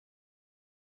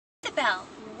Isabel,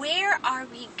 where are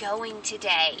we going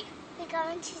today? We're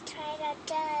going to Trader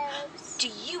Joe's. Do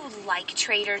you like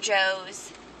Trader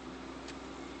Joe's?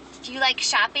 Do you like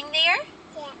shopping there?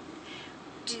 Yeah.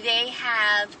 Do they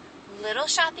have little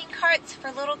shopping carts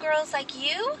for little girls like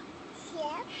you?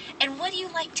 Yeah. And what do you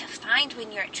like to find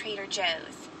when you're at Trader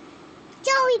Joe's?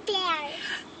 Joey Bear.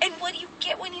 And what do you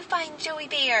get when you find Joey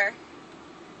Bear?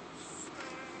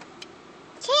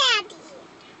 Candy.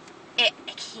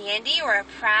 A candy or a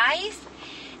prize?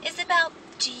 Isabel,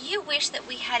 do you wish that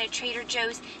we had a Trader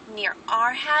Joe's near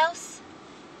our house?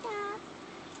 Yeah.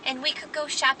 And we could go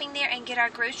shopping there and get our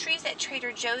groceries at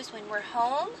Trader Joe's when we're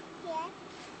home? Yeah.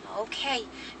 Okay,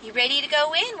 you ready to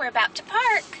go in? We're about to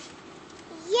park.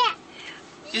 Yeah.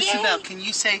 Isabel, Yay. can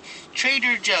you say,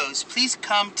 Trader Joe's, please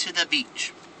come to the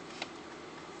beach?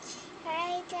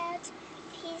 Trader Joe's,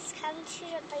 please come to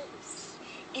the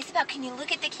beach. Isabel, can you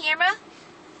look at the camera?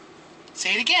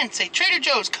 Say it again. Say, Trader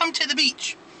Joe's, come to the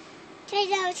beach.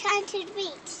 Trader Joe's, come to the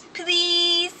beach.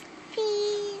 Please.